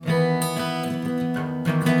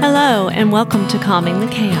Hello, and welcome to Calming the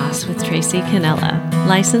Chaos with Tracy Canella,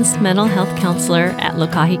 licensed mental health counselor at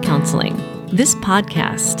Lokahi Counseling. This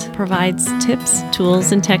podcast provides tips,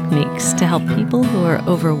 tools, and techniques to help people who are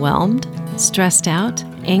overwhelmed, stressed out,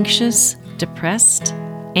 anxious, depressed,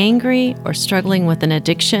 angry, or struggling with an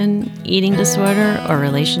addiction, eating disorder, or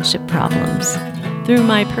relationship problems. Through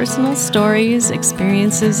my personal stories,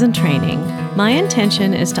 experiences, and training, my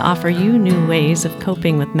intention is to offer you new ways of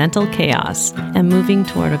coping with mental chaos and moving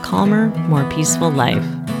toward a calmer, more peaceful life.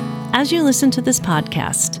 As you listen to this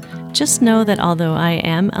podcast, just know that although I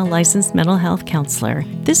am a licensed mental health counselor,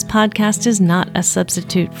 this podcast is not a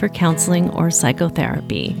substitute for counseling or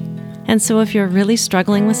psychotherapy. And so if you're really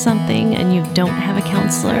struggling with something and you don't have a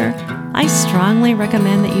counselor, I strongly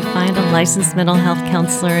recommend that you find a licensed mental health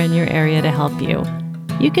counselor in your area to help you.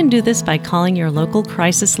 You can do this by calling your local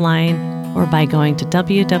crisis line or by going to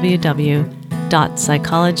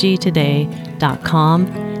www.psychologytoday.com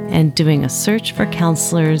and doing a search for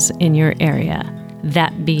counselors in your area.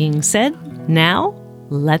 That being said, now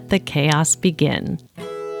let the chaos begin.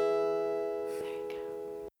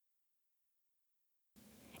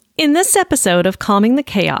 In this episode of Calming the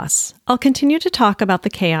Chaos, I'll continue to talk about the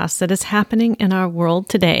chaos that is happening in our world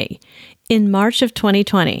today, in March of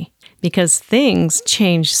 2020, because things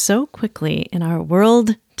change so quickly in our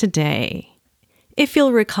world today. If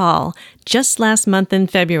you'll recall, just last month in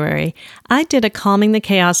February, I did a Calming the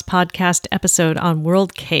Chaos podcast episode on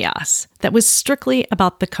world chaos that was strictly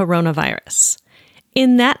about the coronavirus.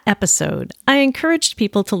 In that episode, I encouraged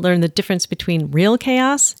people to learn the difference between real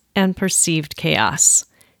chaos and perceived chaos.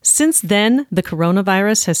 Since then, the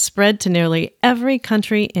coronavirus has spread to nearly every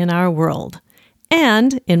country in our world.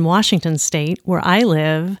 And in Washington state, where I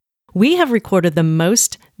live, we have recorded the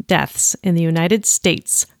most deaths in the United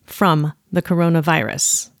States from the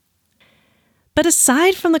coronavirus. But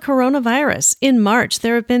aside from the coronavirus, in March,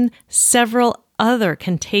 there have been several other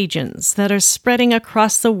contagions that are spreading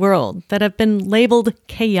across the world that have been labeled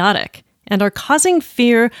chaotic and are causing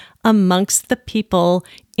fear amongst the people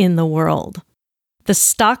in the world. The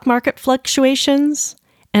stock market fluctuations,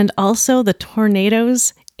 and also the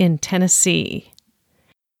tornadoes in Tennessee.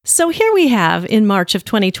 So here we have, in March of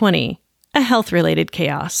 2020, a health-related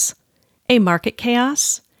chaos, a market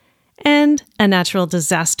chaos, and a natural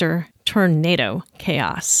disaster tornado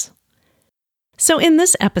chaos. So in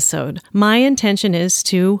this episode, my intention is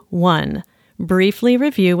to 1. Briefly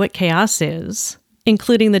review what chaos is,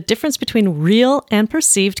 including the difference between real and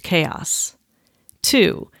perceived chaos.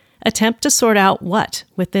 2. Attempt to sort out what,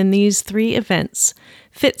 within these 3 events,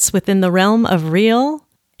 fits within the realm of real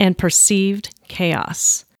and perceived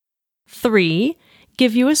chaos. 3.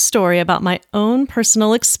 Give you a story about my own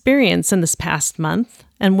personal experience in this past month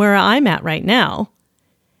and where I'm at right now.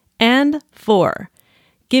 And 4.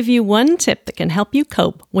 Give you one tip that can help you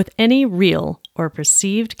cope with any real or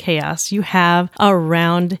perceived chaos you have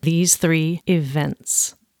around these 3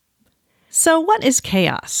 events. So what is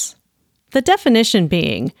chaos? The definition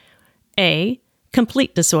being A.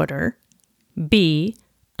 Complete disorder. B.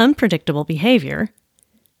 Unpredictable behavior.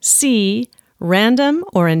 C. Random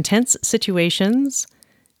or intense situations.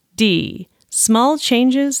 D. Small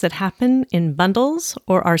changes that happen in bundles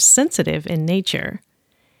or are sensitive in nature.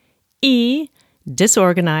 E.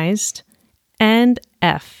 Disorganized. And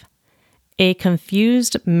F. A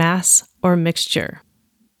confused mass or mixture.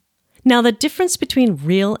 Now, the difference between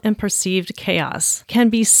real and perceived chaos can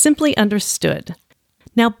be simply understood.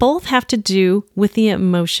 Now, both have to do with the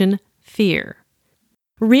emotion fear.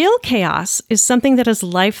 Real chaos is something that is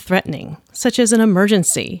life-threatening, such as an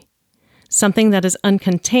emergency, something that is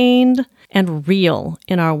uncontained and real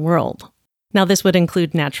in our world. Now, this would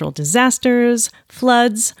include natural disasters,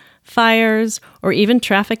 floods, fires, or even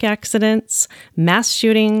traffic accidents, mass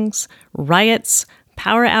shootings, riots,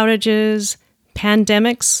 power outages,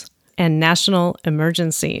 pandemics, and national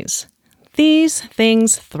emergencies. These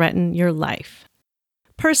things threaten your life.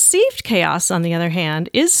 Perceived chaos, on the other hand,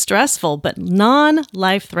 is stressful but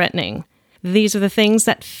non-life-threatening. These are the things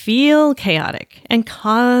that feel chaotic and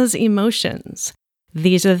cause emotions.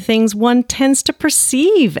 These are the things one tends to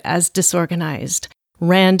perceive as disorganized,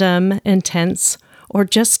 random, intense, or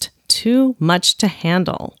just too much to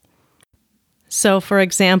handle. So, for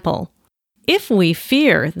example, if we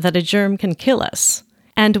fear that a germ can kill us,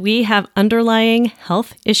 and we have underlying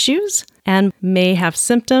health issues and may have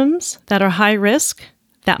symptoms that are high risk,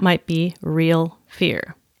 that might be real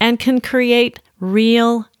fear and can create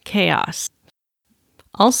real chaos.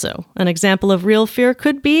 Also, an example of real fear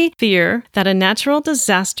could be fear that a natural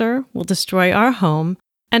disaster will destroy our home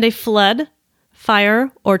and a flood,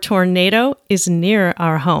 fire, or tornado is near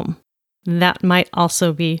our home. That might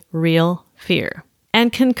also be real fear.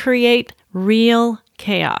 and can create real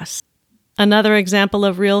chaos. Another example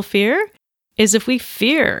of real fear is if we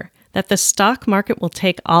fear that the stock market will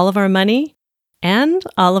take all of our money, and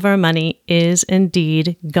all of our money is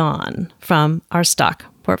indeed gone from our stock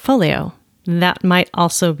portfolio. That might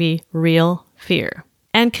also be real fear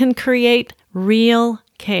and can create real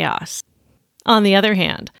chaos. On the other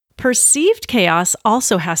hand, perceived chaos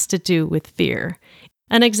also has to do with fear.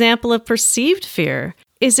 An example of perceived fear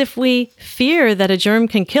is if we fear that a germ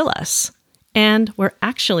can kill us, and we're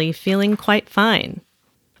actually feeling quite fine.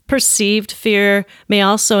 Perceived fear may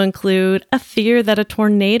also include a fear that a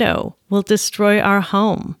tornado will destroy our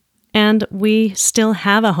home, and we still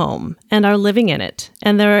have a home and are living in it,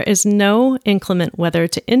 and there is no inclement weather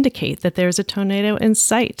to indicate that there's a tornado in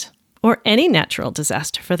sight, or any natural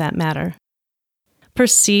disaster for that matter.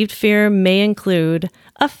 Perceived fear may include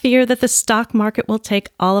a fear that the stock market will take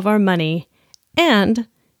all of our money, and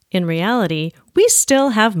in reality, we still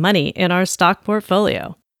have money in our stock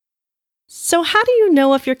portfolio. So how do you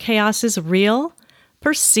know if your chaos is real,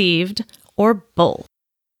 perceived, or both?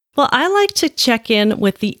 Well, I like to check in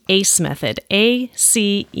with the ACE method, ACE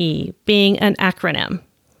being an acronym.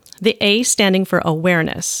 The A standing for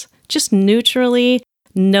awareness, just neutrally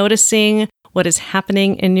noticing what is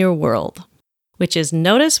happening in your world, which is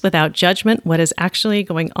notice without judgment what is actually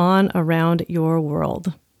going on around your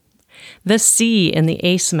world. The C in the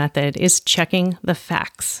ACE method is checking the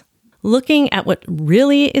facts, looking at what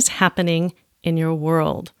really is happening in your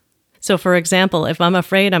world. So for example, if I'm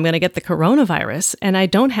afraid I'm going to get the coronavirus and I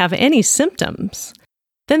don't have any symptoms,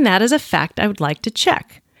 then that is a fact I would like to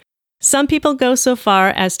check. Some people go so far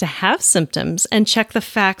as to have symptoms and check the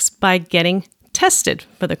facts by getting tested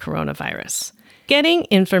for the coronavirus. Getting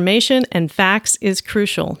information and facts is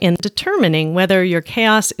crucial in determining whether your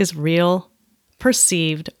chaos is real,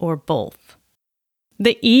 perceived, or both.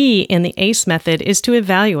 The E in the ACE method is to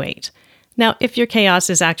evaluate. Now, if your chaos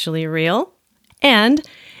is actually real, and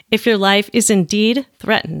if your life is indeed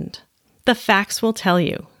threatened, the facts will tell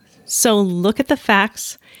you. So look at the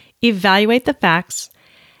facts, evaluate the facts,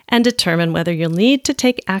 and determine whether you'll need to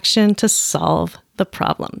take action to solve the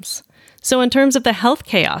problems. So in terms of the health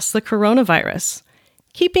chaos, the coronavirus,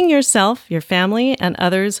 keeping yourself, your family, and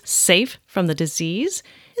others safe from the disease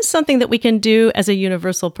is something that we can do as a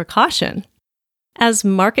universal precaution. As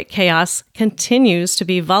market chaos continues to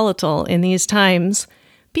be volatile in these times,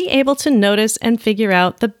 be able to notice and figure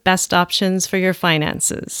out the best options for your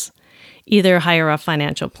finances. Either hire a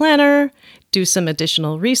financial planner, do some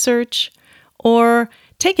additional research, or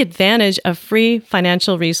take advantage of free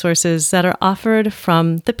financial resources that are offered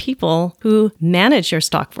from the people who manage your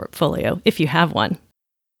stock portfolio, if you have one.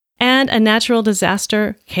 And a natural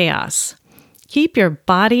disaster chaos. Keep your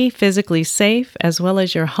body physically safe as well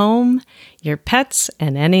as your home, your pets,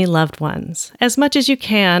 and any loved ones, as much as you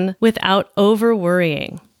can without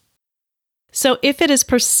over-worrying. So if it is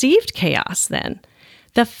perceived chaos then,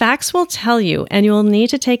 the facts will tell you and you will need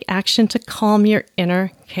to take action to calm your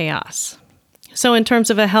inner chaos. So in terms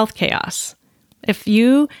of a health chaos, if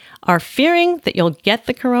you are fearing that you'll get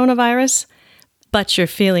the coronavirus, but you're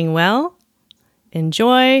feeling well,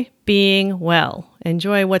 enjoy being well.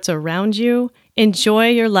 Enjoy what's around you. Enjoy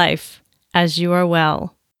your life as you are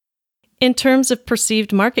well. In terms of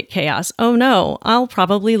perceived market chaos, oh no, I'll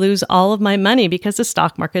probably lose all of my money because the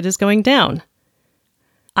stock market is going down.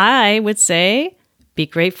 I would say, be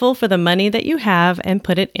grateful for the money that you have and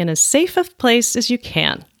put it in as safe a place as you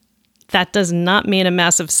can. That does not mean a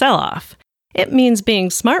massive sell-off. It means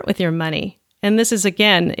being smart with your money. And this is,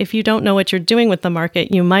 again, if you don't know what you're doing with the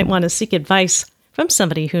market, you might want to seek advice from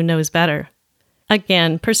somebody who knows better.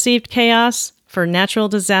 Again, perceived chaos for natural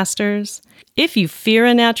disasters. If you fear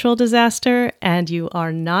a natural disaster and you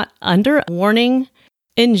are not under warning,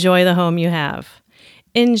 enjoy the home you have.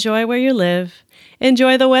 Enjoy where you live.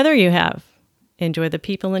 Enjoy the weather you have. Enjoy the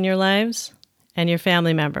people in your lives and your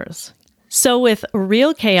family members. So with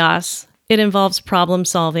real chaos, it involves problem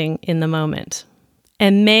solving in the moment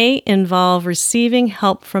and may involve receiving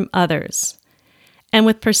help from others. And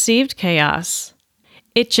with perceived chaos,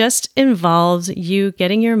 it just involves you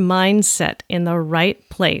getting your mindset in the right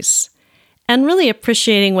place and really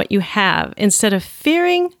appreciating what you have instead of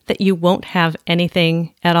fearing that you won't have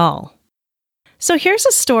anything at all. So here's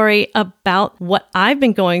a story about what I've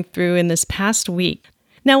been going through in this past week.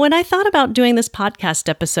 Now, when I thought about doing this podcast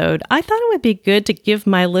episode, I thought it would be good to give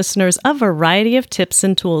my listeners a variety of tips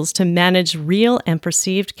and tools to manage real and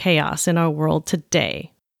perceived chaos in our world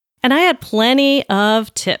today. And I had plenty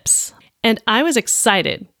of tips. And I was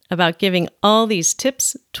excited about giving all these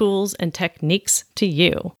tips, tools, and techniques to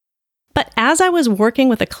you. But as I was working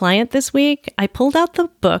with a client this week, I pulled out the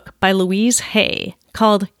book by Louise Hay,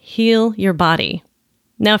 called Heal Your Body.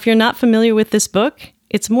 Now, if you're not familiar with this book,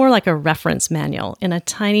 it's more like a reference manual in a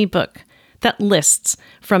tiny book that lists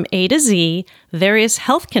from A to Z various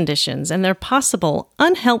health conditions and their possible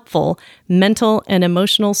unhelpful mental and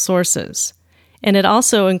emotional sources. And it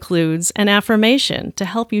also includes an affirmation to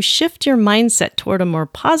help you shift your mindset toward a more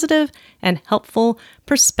positive and helpful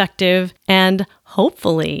perspective and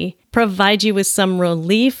hopefully provide you with some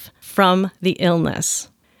relief from the illness.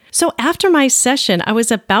 So after my session, I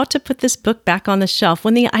was about to put this book back on the shelf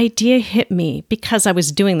when the idea hit me because I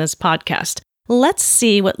was doing this podcast. Let's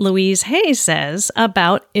see what Louise Hay says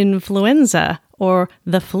about influenza or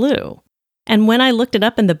the flu. And when I looked it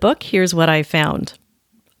up in the book, here's what I found.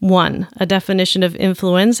 1. A definition of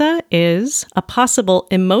influenza is a possible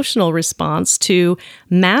emotional response to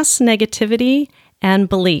mass negativity and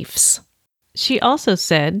beliefs. She also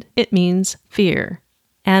said it means fear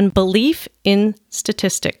and belief in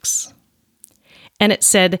statistics. And it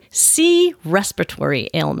said, see respiratory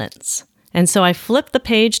ailments. And so I flipped the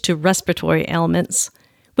page to respiratory ailments,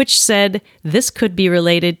 which said this could be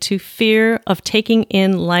related to fear of taking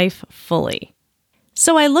in life fully.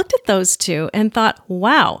 So I looked at those two and thought,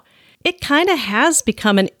 wow, it kind of has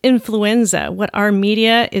become an influenza, what our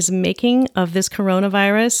media is making of this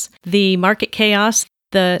coronavirus, the market chaos,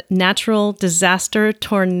 the natural disaster,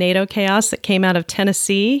 tornado chaos that came out of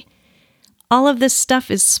Tennessee. All of this stuff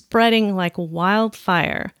is spreading like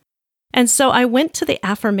wildfire. And so I went to the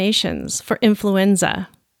affirmations for influenza.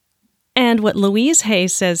 And what Louise Hay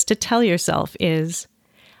says to tell yourself is,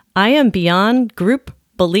 I am beyond group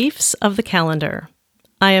beliefs of the calendar.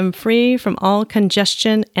 I am free from all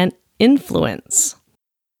congestion and influence.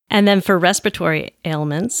 And then for respiratory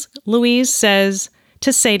ailments, Louise says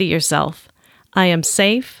to say to yourself, I am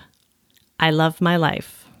safe. I love my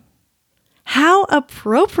life. How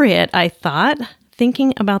appropriate, I thought,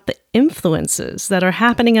 thinking about the influences that are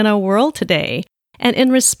happening in our world today and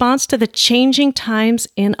in response to the changing times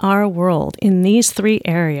in our world in these three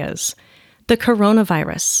areas: the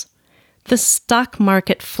coronavirus, the stock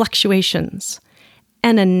market fluctuations,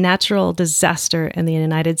 and a natural disaster in the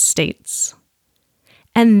United States.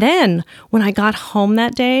 And then when I got home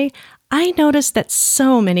that day, I noticed that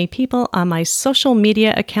so many people on my social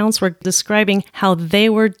media accounts were describing how they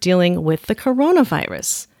were dealing with the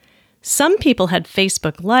coronavirus. Some people had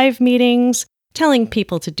Facebook Live meetings, telling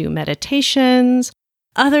people to do meditations.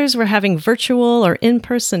 Others were having virtual or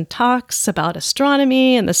in-person talks about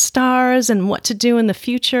astronomy and the stars and what to do in the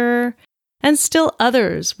future. And still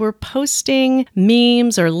others were posting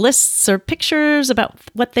memes or lists or pictures about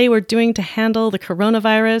what they were doing to handle the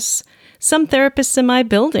coronavirus. Some therapists in my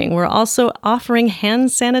building were also offering hand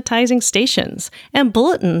sanitizing stations and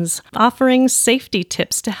bulletins offering safety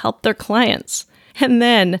tips to help their clients. And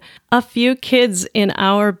then a few kids in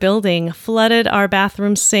our building flooded our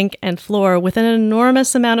bathroom sink and floor with an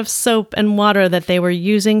enormous amount of soap and water that they were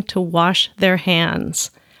using to wash their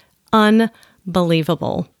hands.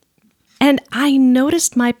 Unbelievable. And I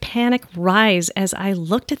noticed my panic rise as I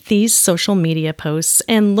looked at these social media posts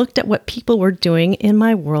and looked at what people were doing in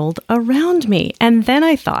my world around me. And then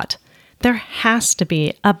I thought, there has to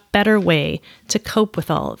be a better way to cope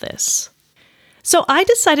with all of this. So I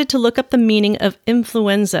decided to look up the meaning of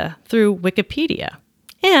influenza through Wikipedia.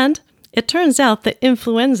 And it turns out that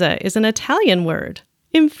influenza is an Italian word.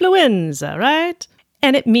 Influenza, right?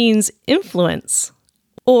 And it means influence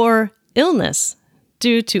or illness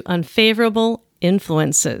due to unfavorable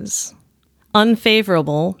influences.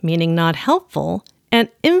 Unfavorable meaning not helpful, and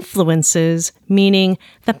influences meaning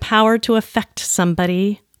the power to affect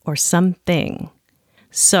somebody or something.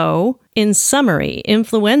 So, in summary,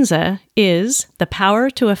 influenza is the power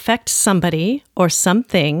to affect somebody or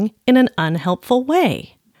something in an unhelpful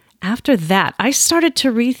way. After that, I started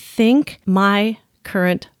to rethink my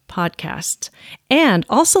current podcast and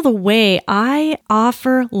also the way I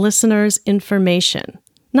offer listeners information,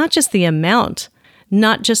 not just the amount,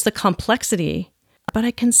 not just the complexity, but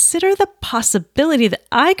I consider the possibility that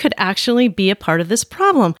I could actually be a part of this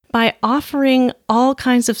problem by offering all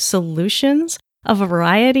kinds of solutions, a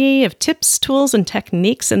variety of tips, tools, and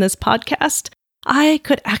techniques in this podcast. I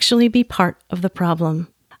could actually be part of the problem.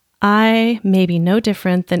 I may be no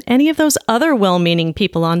different than any of those other well-meaning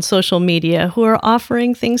people on social media who are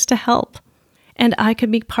offering things to help. And I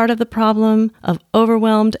could be part of the problem of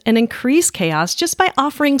overwhelmed and increased chaos just by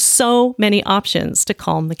offering so many options to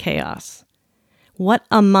calm the chaos. What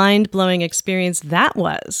a mind-blowing experience that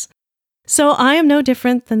was. So I am no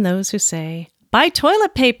different than those who say, buy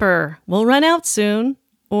toilet paper, we'll run out soon,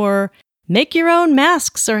 or make your own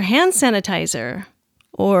masks or hand sanitizer,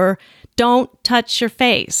 or don't touch your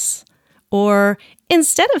face, Or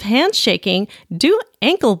instead of handshaking, do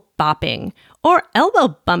ankle bopping or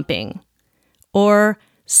elbow bumping. Or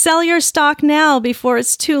sell your stock now before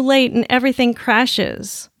it's too late and everything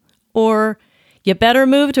crashes. Or you better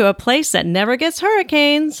move to a place that never gets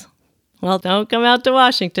hurricanes. Well, don't come out to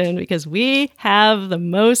Washington because we have the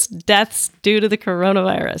most deaths due to the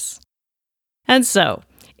coronavirus. And so,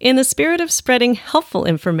 in the spirit of spreading helpful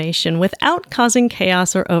information without causing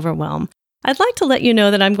chaos or overwhelm, I'd like to let you know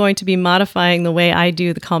that I'm going to be modifying the way I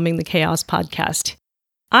do the Calming the Chaos podcast.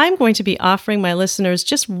 I'm going to be offering my listeners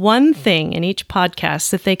just one thing in each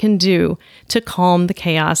podcast that they can do to calm the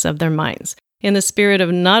chaos of their minds, in the spirit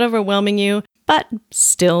of not overwhelming you, but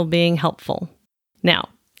still being helpful. Now,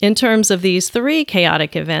 in terms of these 3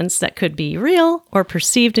 chaotic events that could be real or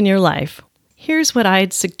perceived in your life, here's what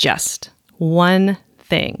I'd suggest. One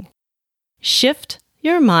thing. Shift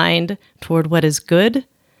your mind toward what is good,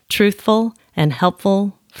 truthful, and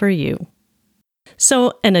helpful for you.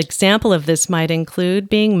 So an example of this might include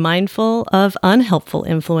being mindful of unhelpful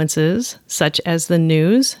influences, such as the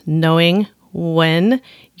news, knowing when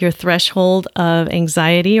your threshold of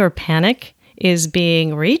anxiety or panic is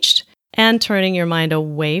being reached, and turning your mind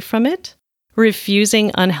away from it,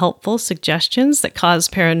 refusing unhelpful suggestions that cause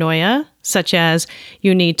paranoia, such as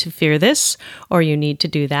you need to fear this or you need to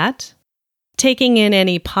do that, taking in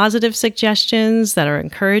any positive suggestions that are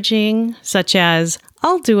encouraging, such as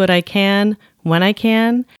I'll do what I can when I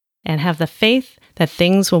can, and have the faith that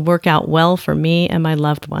things will work out well for me and my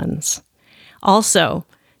loved ones. Also,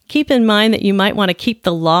 keep in mind that you might want to keep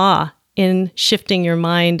the law in shifting your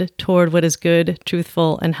mind toward what is good,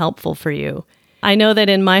 truthful, and helpful for you. I know that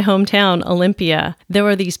in my hometown, Olympia, there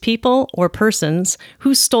were these people or persons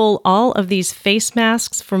who stole all of these face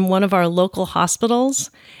masks from one of our local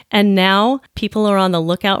hospitals, and now people are on the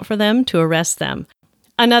lookout for them to arrest them.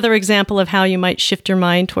 Another example of how you might shift your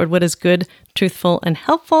mind toward what is good, truthful, and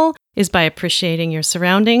helpful is by appreciating your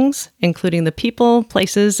surroundings, including the people,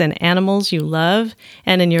 places, and animals you love,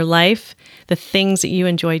 and in your life, the things that you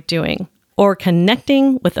enjoy doing, or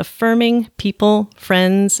connecting with affirming people,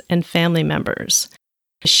 friends, and family members.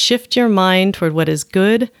 Shift your mind toward what is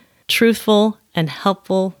good, truthful, and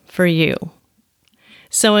helpful for you.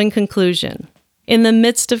 So in conclusion, in the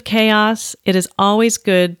midst of chaos, it is always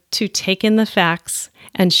good to take in the facts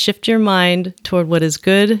and shift your mind toward what is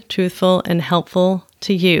good, truthful, and helpful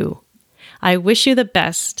to you. I wish you the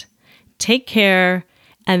best. Take care,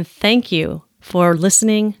 and thank you for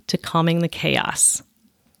listening to Calming the Chaos.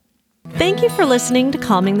 Thank you for listening to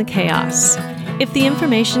Calming the Chaos. If the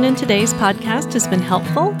information in today's podcast has been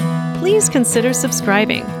helpful, please consider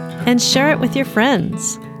subscribing and share it with your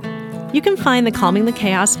friends. You can find the Calming the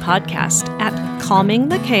Chaos podcast at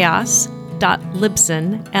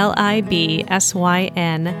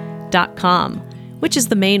calmingthechaos.libsyn.com, which is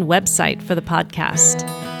the main website for the podcast.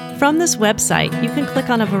 From this website, you can click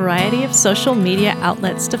on a variety of social media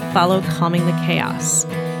outlets to follow Calming the Chaos.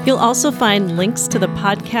 You'll also find links to the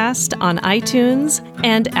podcast on iTunes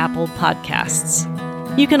and Apple Podcasts.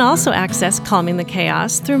 You can also access Calming the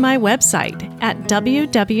Chaos through my website at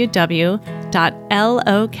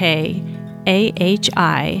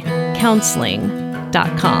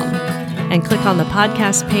www.lokahicounseling.com and click on the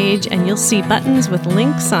podcast page, and you'll see buttons with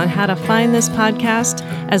links on how to find this podcast,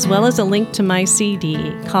 as well as a link to my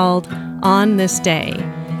CD called On This Day.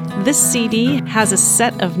 This CD has a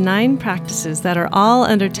set of 9 practices that are all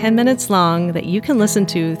under 10 minutes long that you can listen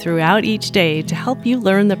to throughout each day to help you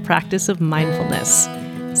learn the practice of mindfulness.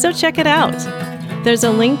 So check it out. There's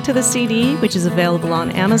a link to the CD, which is available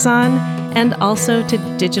on Amazon, and also to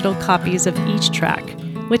digital copies of each track,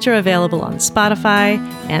 which are available on Spotify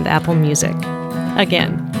and Apple Music.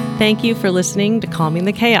 Again, thank you for listening to Calming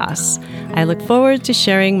the Chaos. I look forward to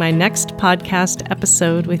sharing my next podcast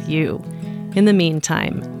episode with you. In the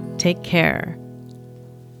meantime, take care